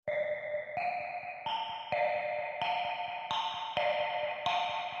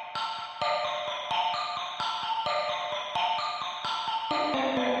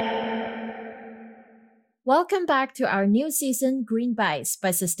Welcome back to our new season, Green Bites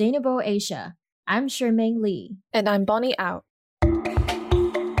by Sustainable Asia. I'm Shermaine Lee. And I'm Bonnie Out.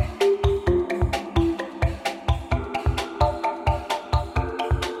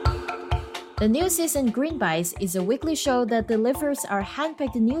 The new season Green Bites is a weekly show that delivers our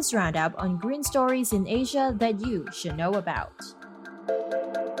handpicked news roundup on green stories in Asia that you should know about.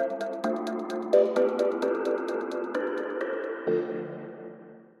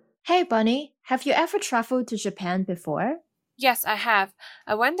 Hey Bunny, have you ever traveled to Japan before? Yes, I have.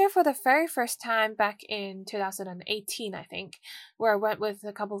 I went there for the very first time back in 2018, I think, where I went with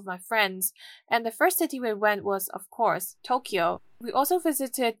a couple of my friends. And the first city we went was, of course, Tokyo. We also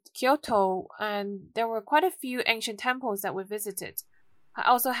visited Kyoto, and there were quite a few ancient temples that we visited. I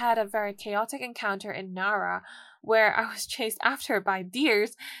also had a very chaotic encounter in Nara, where I was chased after by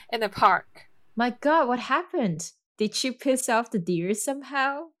deers in the park. My god, what happened? Did you piss off the deer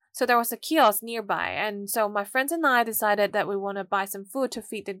somehow? So there was a kiosk nearby, and so my friends and I decided that we want to buy some food to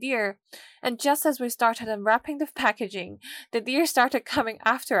feed the deer. And just as we started unwrapping the packaging, the deer started coming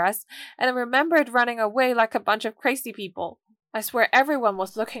after us, and I remembered running away like a bunch of crazy people. I swear everyone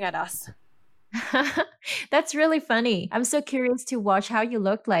was looking at us. That's really funny. I'm so curious to watch how you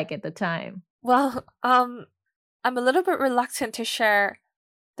looked like at the time. Well, I'm a little bit reluctant to share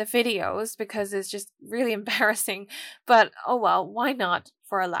the videos because it's just really embarrassing. But oh well, why not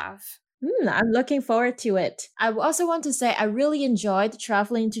for a laugh? I'm looking forward to it. I also want to say I really enjoyed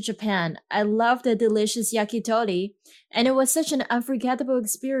traveling to Japan. I love the delicious yakitori, and it was such an unforgettable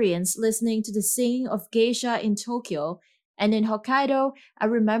experience listening to the singing of geisha in Tokyo. And in Hokkaido, I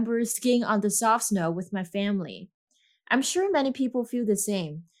remember skiing on the soft snow with my family. I'm sure many people feel the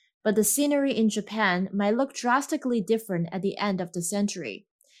same, but the scenery in Japan might look drastically different at the end of the century.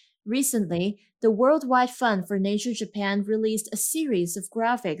 Recently, the Worldwide Fund for Nature Japan released a series of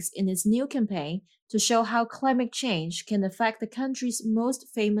graphics in its new campaign to show how climate change can affect the country's most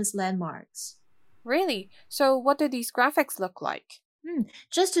famous landmarks. Really? So what do these graphics look like?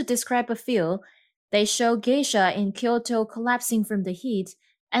 Just to describe a few, they show geisha in Kyoto collapsing from the heat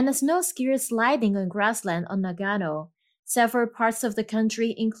and a snow skier sliding on grassland on Nagano. Several parts of the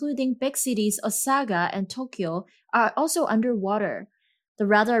country, including big cities Osaka and Tokyo, are also underwater. The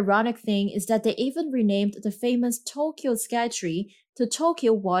rather ironic thing is that they even renamed the famous Tokyo Skytree to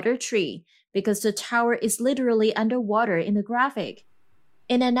Tokyo Water Tree because the tower is literally underwater in the graphic.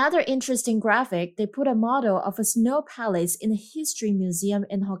 In another interesting graphic, they put a model of a snow palace in a history museum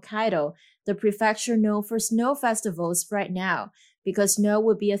in Hokkaido, the prefecture known for snow festivals right now, because snow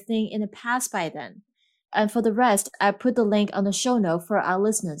would be a thing in the past by then. And for the rest, I put the link on the show note for our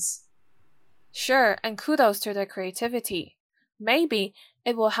listeners. Sure, and kudos to their creativity. Maybe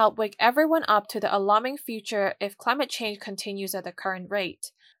it will help wake everyone up to the alarming future if climate change continues at the current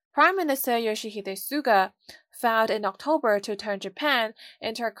rate. Prime Minister Yoshihide Suga vowed in October to turn Japan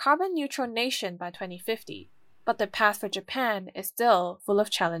into a carbon-neutral nation by 2050. But the path for Japan is still full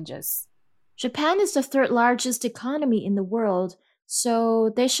of challenges. Japan is the third largest economy in the world,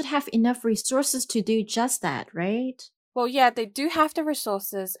 so they should have enough resources to do just that, right? Well, yeah, they do have the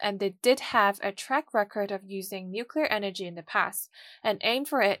resources, and they did have a track record of using nuclear energy in the past, and aim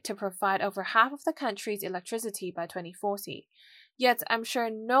for it to provide over half of the country's electricity by 2040. Yet, I'm sure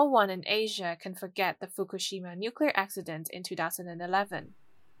no one in Asia can forget the Fukushima nuclear accident in 2011.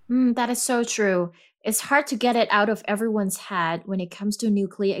 That is so true. It's hard to get it out of everyone's head when it comes to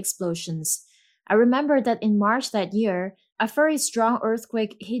nuclear explosions. I remember that in March that year, a very strong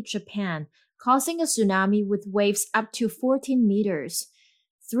earthquake hit Japan, causing a tsunami with waves up to 14 meters.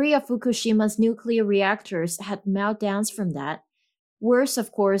 3 of Fukushima's nuclear reactors had meltdowns from that. Worse,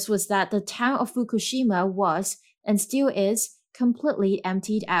 of course, was that the town of Fukushima was, and still is, completely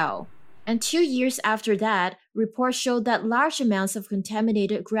emptied out. And 2 years after that, reports showed that large amounts of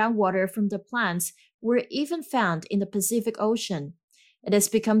contaminated groundwater from the plants were even found in the Pacific Ocean. It has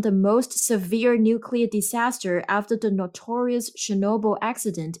become the most severe nuclear disaster after the notorious Chernobyl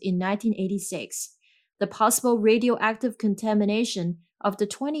accident in 1986. The possible radioactive contamination of the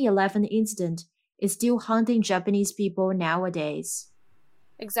 2011 incident is still haunting Japanese people nowadays.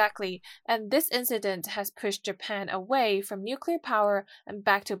 Exactly, and this incident has pushed Japan away from nuclear power and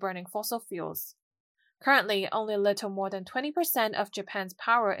back to burning fossil fuels. Currently, only a little more than 20% of Japan's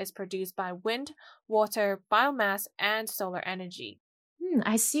power is produced by wind, water, biomass, and solar energy.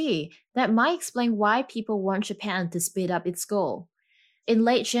 I see. That might explain why people want Japan to speed up its goal. In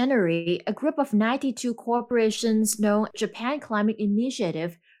late January, a group of 92 corporations known Japan Climate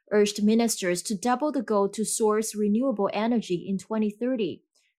Initiative urged ministers to double the goal to source renewable energy in 2030,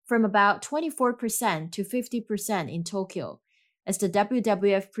 from about 24% to 50% in Tokyo, as the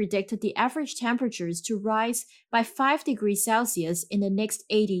WWF predicted the average temperatures to rise by 5 degrees Celsius in the next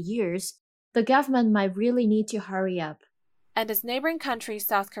 80 years. The government might really need to hurry up. And its neighboring country,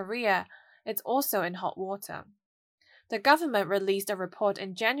 South Korea, is also in hot water. The government released a report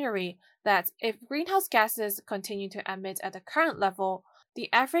in January that if greenhouse gases continue to emit at the current level, the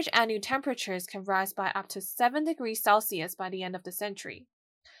average annual temperatures can rise by up to 7 degrees Celsius by the end of the century.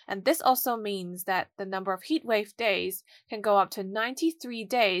 And this also means that the number of heatwave days can go up to 93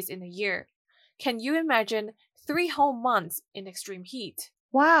 days in a year. Can you imagine 3 whole months in extreme heat?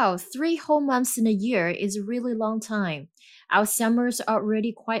 Wow, 3 whole months in a year is a really long time. Our summers are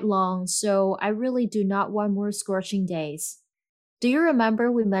already quite long, so I really do not want more scorching days. Do you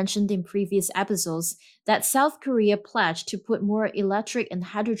remember we mentioned in previous episodes that South Korea pledged to put more electric and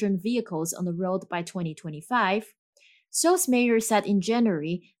hydrogen vehicles on the road by 2025? Seoul's mayor said in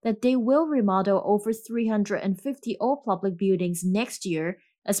January that they will remodel over 350 old public buildings next year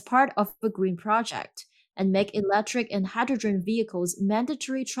as part of a green project, and make electric and hydrogen vehicles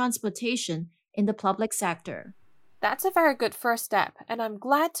mandatory transportation in the public sector. That's a very good first step, and I'm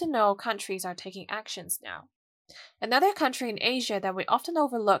glad to know countries are taking actions now. Another country in Asia that we often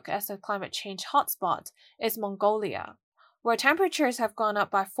overlook as a climate change hotspot is Mongolia, where temperatures have gone up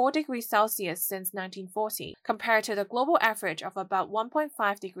by 4 degrees Celsius since 1940, compared to the global average of about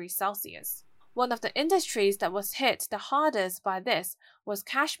 1.5 degrees Celsius. One of the industries that was hit the hardest by this was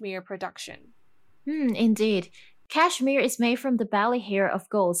cashmere production. Indeed. Cashmere is made from the belly hair of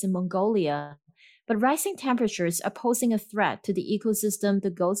goats in Mongolia, but rising temperatures are posing a threat to the ecosystem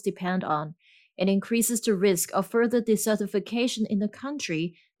the goats depend on. It increases the risk of further desertification in the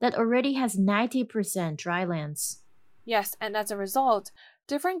country that already has 90% drylands. Yes, and as a result,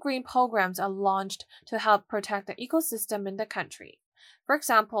 different green programs are launched to help protect the ecosystem in the country. For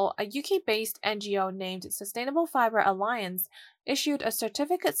example, a UK-based NGO named Sustainable Fiber Alliance issued a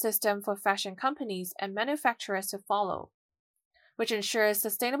certificate system for fashion companies and manufacturers to follow, which ensures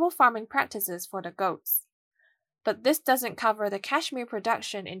sustainable farming practices for the goats. But this doesn't cover the cashmere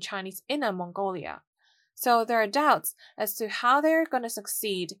production in Chinese Inner Mongolia, so there are doubts as to how they're going to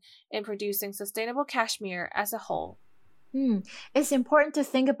succeed in producing sustainable cashmere as a whole. It's important to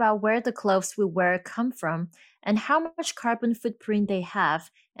think about where the clothes we wear come from and how much carbon footprint they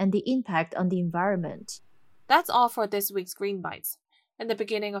have and the impact on the environment. That's all for this week's Green Bites. In the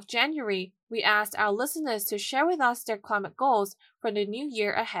beginning of January, we asked our listeners to share with us their climate goals for the new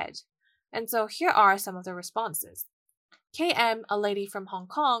year ahead. And so here are some of the responses. KM, a lady from Hong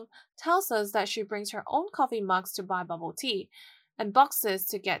Kong, tells us that she brings her own coffee mugs to buy bubble tea and boxes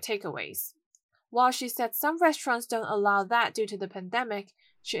to get takeaways. While she said some restaurants don't allow that due to the pandemic,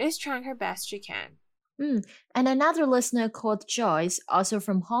 she is trying her best she can. And another listener called Joyce, also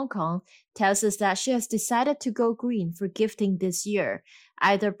from Hong Kong, tells us that she has decided to go green for gifting this year,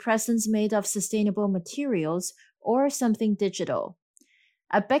 either presents made of sustainable materials or something digital.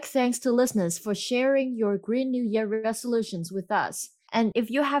 A big thanks to listeners for sharing your Green New Year resolutions with us. And if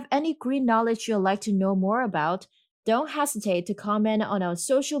you have any green knowledge you'd like to know more about, don't hesitate to comment on our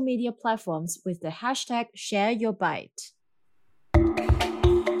social media platforms with the hashtag #ShareYourBite.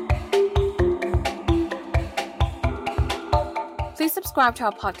 Please subscribe to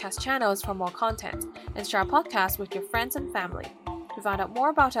our podcast channels for more content and share our podcast with your friends and family. To find out more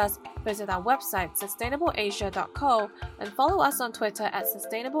about us, visit our website sustainableasia.co and follow us on Twitter at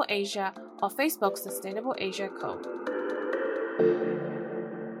SustainableAsia or Facebook Sustainable Asia Co.